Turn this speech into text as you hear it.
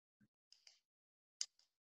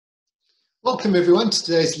Welcome everyone to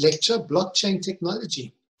today's lecture, Blockchain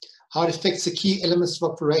Technology, how it affects the key elements of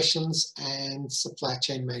operations and supply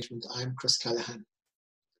chain management. I'm Chris Callahan.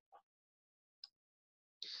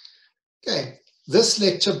 Okay, this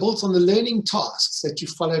lecture builds on the learning tasks that you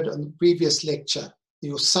followed on the previous lecture.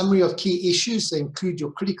 Your summary of key issues, they include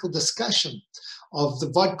your critical discussion of the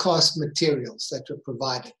vodcast materials that were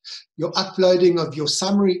provided, your uploading of your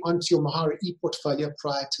summary onto your Mahara e-portfolio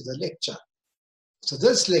prior to the lecture. So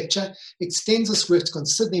this lecture extends this work to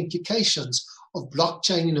consider the implications of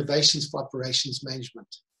blockchain innovations for operations management.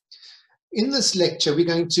 In this lecture, we're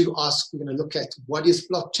going to look at what is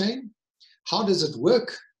blockchain, how does it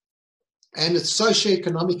work, and its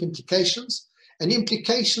socio-economic implications and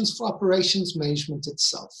implications for operations management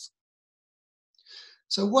itself.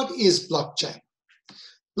 So what is blockchain?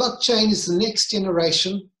 Blockchain is the next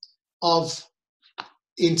generation of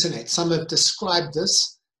internet. Some have described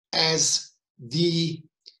this as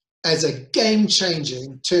a game changer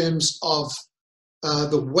in terms of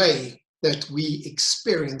the way that we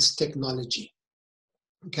experience technology.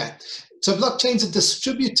 Okay, so blockchain is a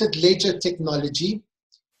distributed ledger technology.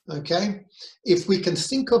 Okay, if we can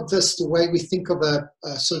think of this the way we think of a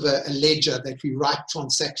ledger that we write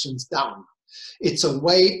transactions down, it's a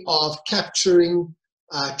way of capturing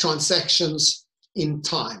transactions in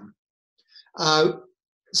time.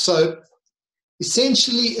 So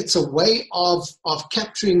essentially, it's a way of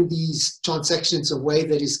capturing these transactions in a way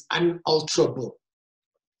that is unalterable.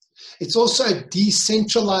 It's also a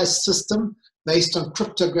decentralized system based on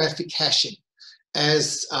cryptographic hashing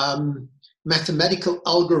as mathematical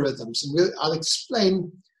algorithms. And I'll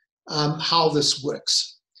explain how this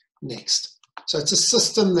works next. So it's a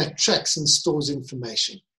system that tracks and stores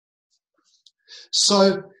information.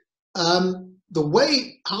 So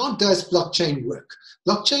how does blockchain work?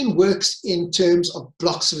 Blockchain works in terms of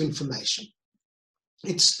blocks of information.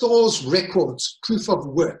 It stores records, proof of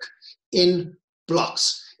work, in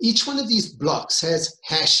blocks. Each one of these blocks has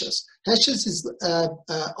hashes. Hashes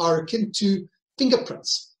are akin to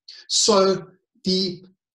fingerprints. So the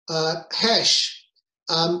hash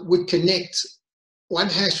would connect, one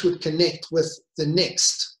hash would connect with the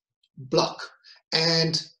next block,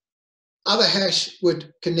 and other hash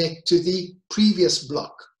would connect to the previous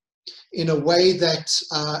block in a way that,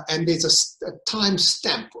 and there's a time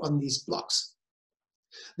stamp on these blocks.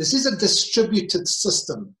 This is a distributed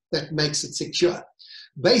system that makes it secure.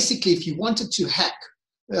 Basically, if you wanted to hack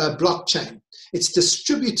blockchain, it's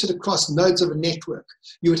distributed across nodes of a network.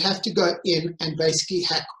 You would have to go in and basically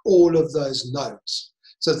hack all of those nodes.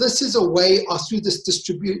 So this is a way, through this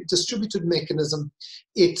distributed mechanism,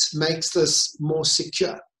 it makes this more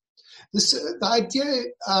secure. The idea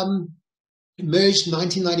emerged in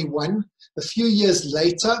 1991. A few years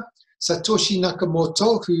later, Satoshi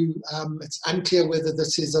Nakamoto, who it's unclear whether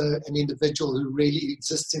this is an individual who really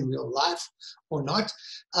exists in real life or not,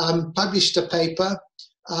 published a paper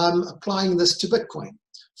applying this to Bitcoin.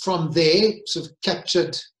 From there, sort of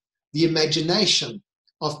captured the imagination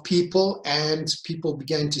of people, and people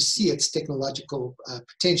began to see its technological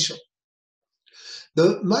potential.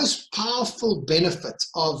 The most powerful benefit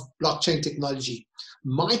of blockchain technology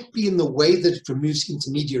might be in the way that it removes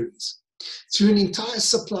intermediaries. Through an entire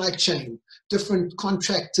supply chain, different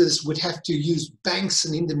contractors would have to use banks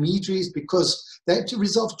and intermediaries because they had to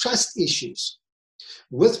resolve trust issues.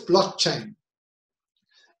 With blockchain,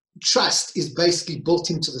 trust is basically built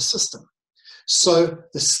into the system. So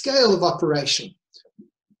the scale of operation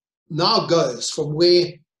now goes from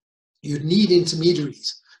where you need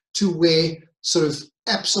intermediaries to where sort of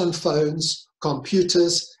apps on phones,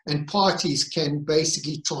 computers, and parties can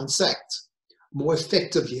basically transact more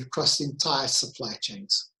effectively across the entire supply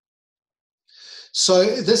chains. So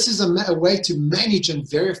this is a way to manage and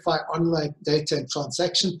verify online data and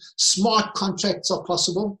transaction. Smart contracts are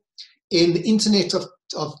possible. In the Internet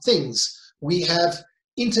of Things, we have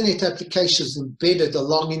internet applications embedded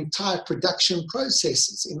along entire production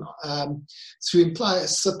processes through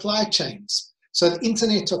supply chains. So the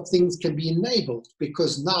Internet of Things can be enabled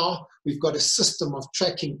because now we've got a system of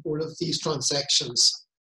tracking all of these transactions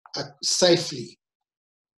safely.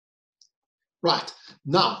 Right,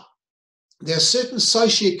 now, there are certain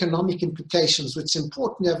socioeconomic implications which is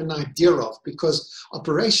important to have an idea of, because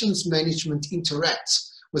operations management interacts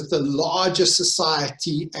with the larger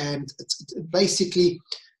society, and it's basically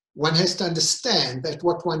one has to understand that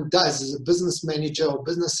what one does as a business manager or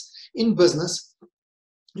business in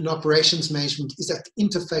operations management is at the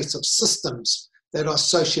interface of systems that are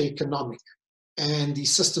socioeconomic, and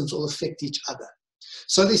these systems all affect each other.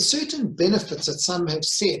 So there's certain benefits that some have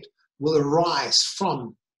said will arise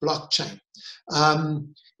from blockchain.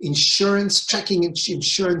 insurance, tracking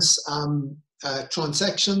insurance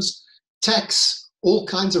transactions, tax, all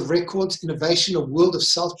kinds of records, innovation, a world of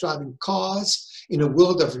self-driving cars, in a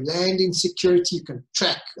world of land insecurity, you can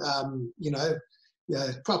track,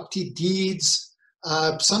 property deeds.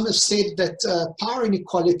 Some have said that power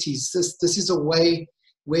inequalities, this is a way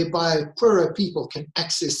whereby poorer people can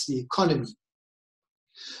access the economy.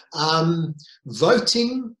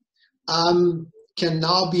 Voting can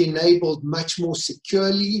now be enabled much more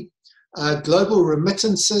securely. Global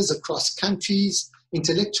remittances across countries,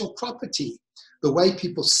 intellectual property, the way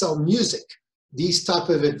people sell music, these type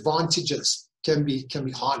of advantages can be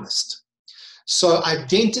harnessed. So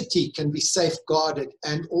identity can be safeguarded,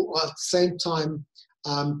 and at the same time,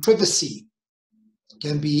 privacy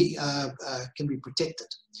can be protected.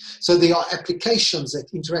 So there are applications that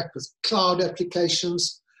interact with cloud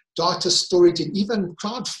applications, data storage, and even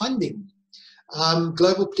crowdfunding,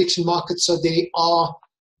 global prediction markets. So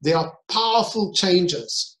there are powerful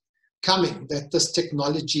changes coming that this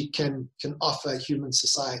technology can offer human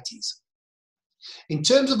societies. In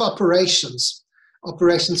terms of operations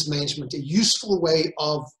management, a useful way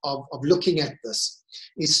of looking at this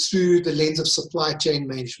is through the lens of supply chain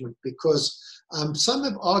management, because some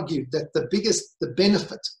have argued that the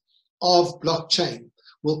benefit of blockchain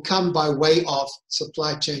will come by way of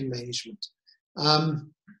supply chain management.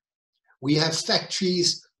 We have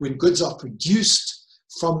factories when goods are produced,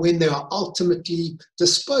 from when they are ultimately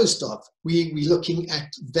disposed of. We're looking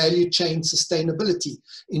at value chain sustainability,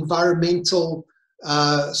 environmental,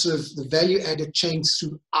 sort of the value added chains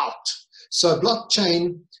throughout. So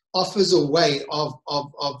blockchain offers a way of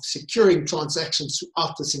securing transactions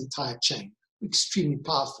throughout this entire chain. Extremely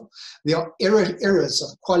powerful. There are errors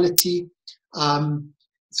of quality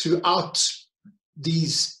throughout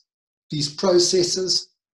these processes.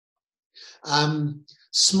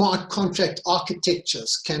 Smart contract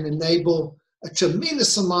architectures can enable a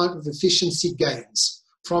tremendous amount of efficiency gains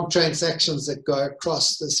from transactions that go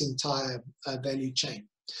across this entire value chain.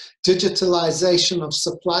 Digitalization of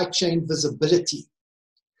supply chain visibility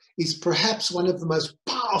is perhaps one of the most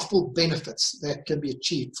powerful benefits that can be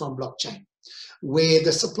achieved from blockchain, where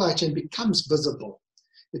the supply chain becomes visible,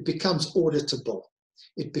 it becomes auditable,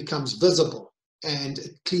 it becomes visible, and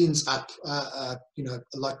it cleans up a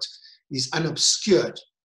lot is unobscured.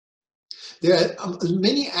 There are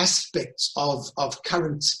many aspects of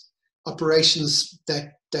current operations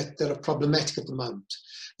that are problematic at the moment.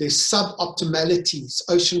 There's suboptimalities,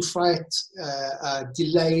 ocean freight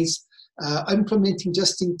delays, implementing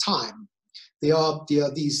just in time. There are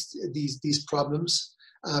these problems.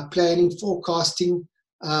 Planning, forecasting,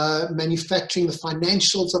 manufacturing, the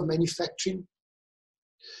financials of manufacturing.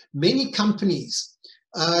 Many companies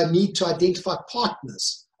need to identify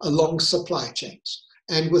partners along supply chains.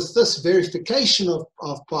 And with this verification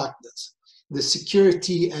of partners, the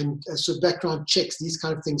security and background checks, these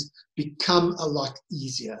kind of things become a lot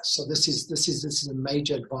easier. So this is a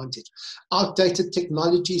major advantage. Outdated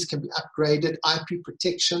technologies can be upgraded, IP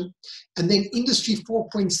protection, and then Industry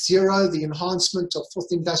 4.0, the enhancement of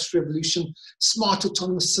fourth industrial revolution, smart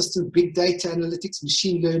autonomous systems, big data analytics,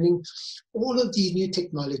 machine learning. All of these new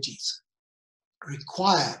technologies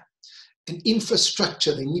require an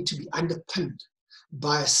infrastructure. They need to be underpinned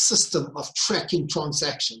by a system of tracking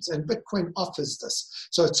transactions, and Bitcoin offers this.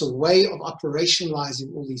 So it's a way of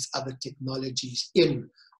operationalizing all these other technologies in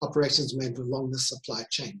operations management along the supply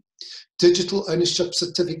chain. Digital ownership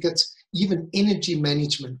certificates, even energy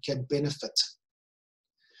management can benefit.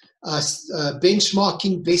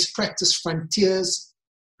 Benchmarking, best practice frontiers,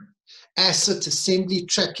 asset assembly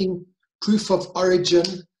tracking, proof of origin,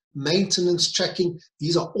 maintenance tracking.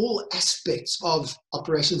 These are all aspects of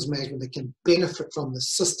operations management that can benefit from the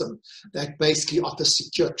system that basically offers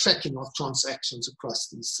secure tracking of transactions across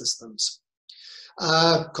these systems.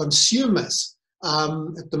 Consumers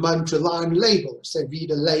at the moment rely on labels. They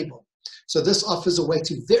read a label. So this offers a way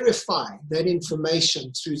to verify that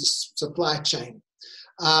information through the supply chain.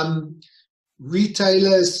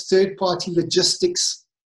 Retailers, third-party logistics,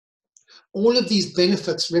 all of these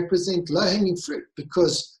benefits represent low-hanging fruit,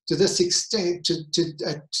 because to this extent,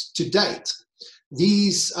 to date,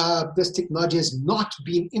 this technology has not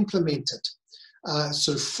been implemented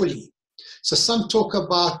sort of fully. So some talk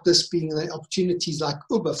about this being opportunities like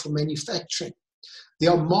Uber for manufacturing.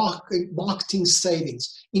 There are marketing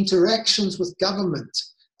savings, interactions with government,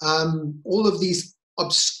 all of these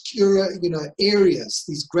obscure areas,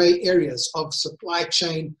 these gray areas of supply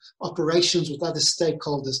chain operations with other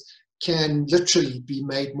stakeholders can literally be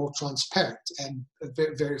made more transparent and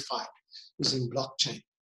verified using blockchain.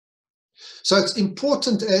 So it's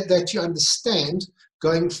important that you understand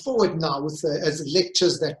going forward now with as the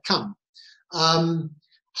lectures that come,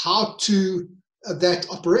 how to that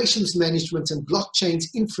operations management and blockchain's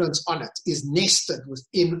influence on it is nested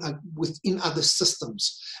within other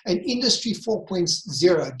systems. And Industry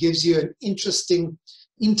 4.0 gives you an interesting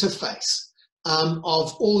interface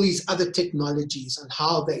of all these other technologies and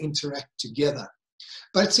how they interact together.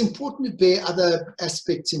 But it's important to bear other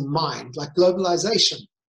aspects in mind, like globalization.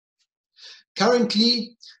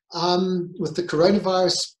 Currently, with the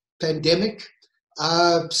coronavirus pandemic,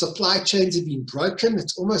 supply chains have been broken.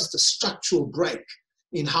 It's almost a structural break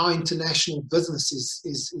in how international business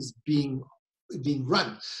is being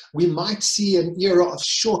run. We might see an era of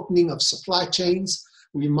shortening of supply chains.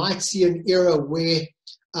 We might see an era where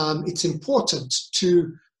it's important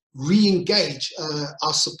to re-engage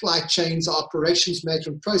our supply chains, our operations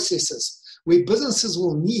management processes, where businesses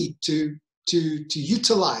will need to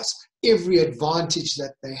utilize every advantage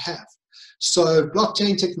that they have. So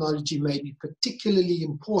blockchain technology may be particularly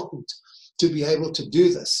important to be able to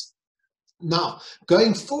do this. Now,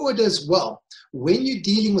 going forward as well, when you're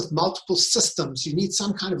dealing with multiple systems, you need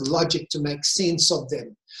some kind of logic to make sense of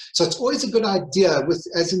them. So it's always a good idea,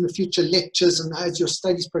 as in the future lectures and as your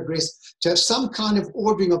studies progress, to have some kind of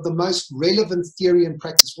ordering of the most relevant theory and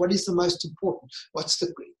practice. What is the most important? What's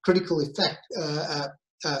the critical effect?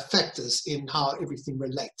 Factors in how everything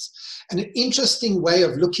relates. And an interesting way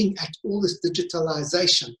of looking at all this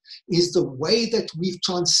digitalization is the way that we've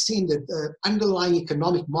transcended the underlying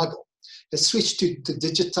economic model, has switched to the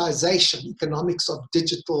digitization, economics of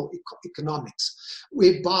digital economics,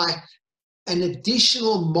 whereby an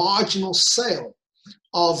additional marginal sale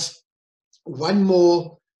of one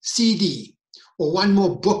more CD or one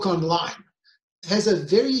more book online has a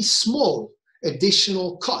very small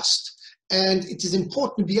additional cost. And it is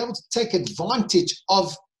important to be able to take advantage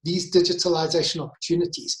of these digitalization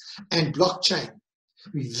opportunities. And blockchain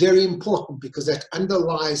will be very important because that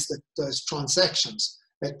underlies those transactions,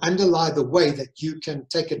 that underlie the way that you can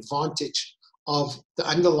take advantage of the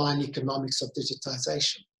underlying economics of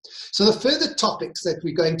digitization. So the further topics that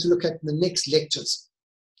we're going to look at in the next lectures,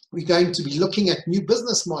 we're going to be looking at new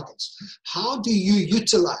business models. How do you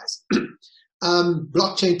utilize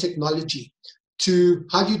blockchain technology?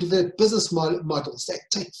 How do you develop business models that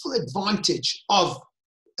take full advantage of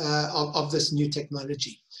this new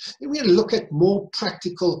technology? Then we're going to look at more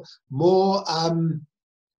practical, more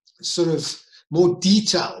more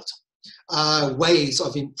detailed ways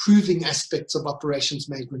of improving aspects of operations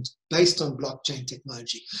management based on blockchain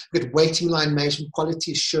technology. We've got waiting line management,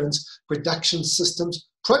 quality assurance, production systems,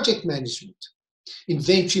 project management,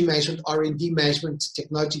 inventory management, R&D management,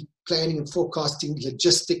 technology planning and forecasting,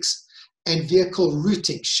 logistics, and vehicle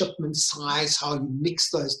routing, shipment size, how you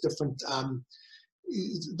mix those different,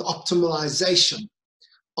 the optimization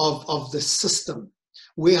of the system,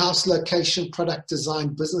 warehouse location, product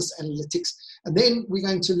design, business analytics. And then we're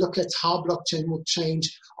going to look at how blockchain will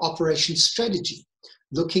change operation strategy,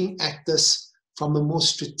 looking at this from a more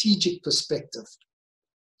strategic perspective,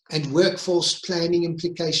 and workforce planning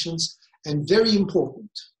implications. And very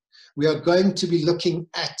important, we are going to be looking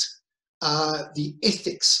at the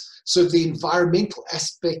ethics. So the environmental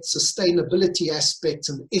aspects, sustainability aspects,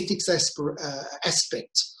 and the ethics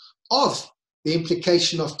aspects of the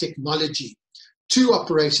implication of technology to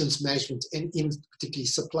operations management and in particularly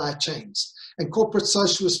supply chains, and corporate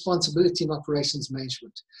social responsibility in operations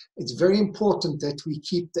management. It's very important that we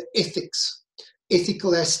keep the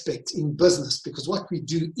ethical aspects in business, because what we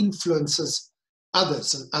do influences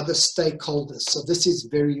others and other stakeholders. So this is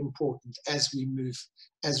very important as we move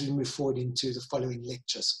forward into the following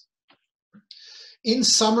lectures. In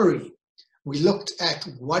summary, we looked at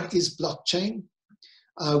what is blockchain.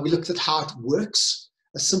 We looked at how it works,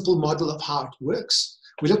 a simple model of how it works.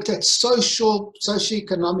 We looked at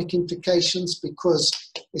socioeconomic implications, because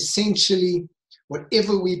essentially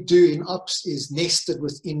whatever we do in ops is nested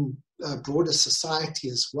within broader society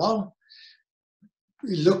as well.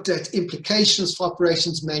 We looked at implications for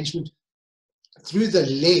operations management through the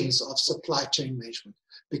lens of supply chain management,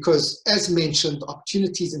 because as mentioned,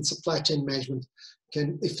 opportunities in supply chain management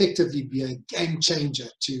can effectively be a game changer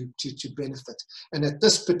to benefit. And at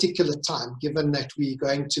this particular time, given that we're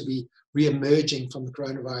going to be re-emerging from the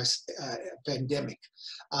coronavirus pandemic,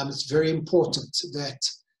 it's very important that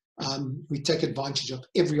we take advantage of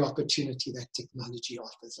every opportunity that technology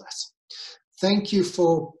offers us. Thank you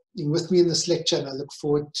for being with me in this lecture, and I look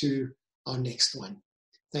forward to our next one.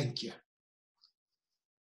 Thank you.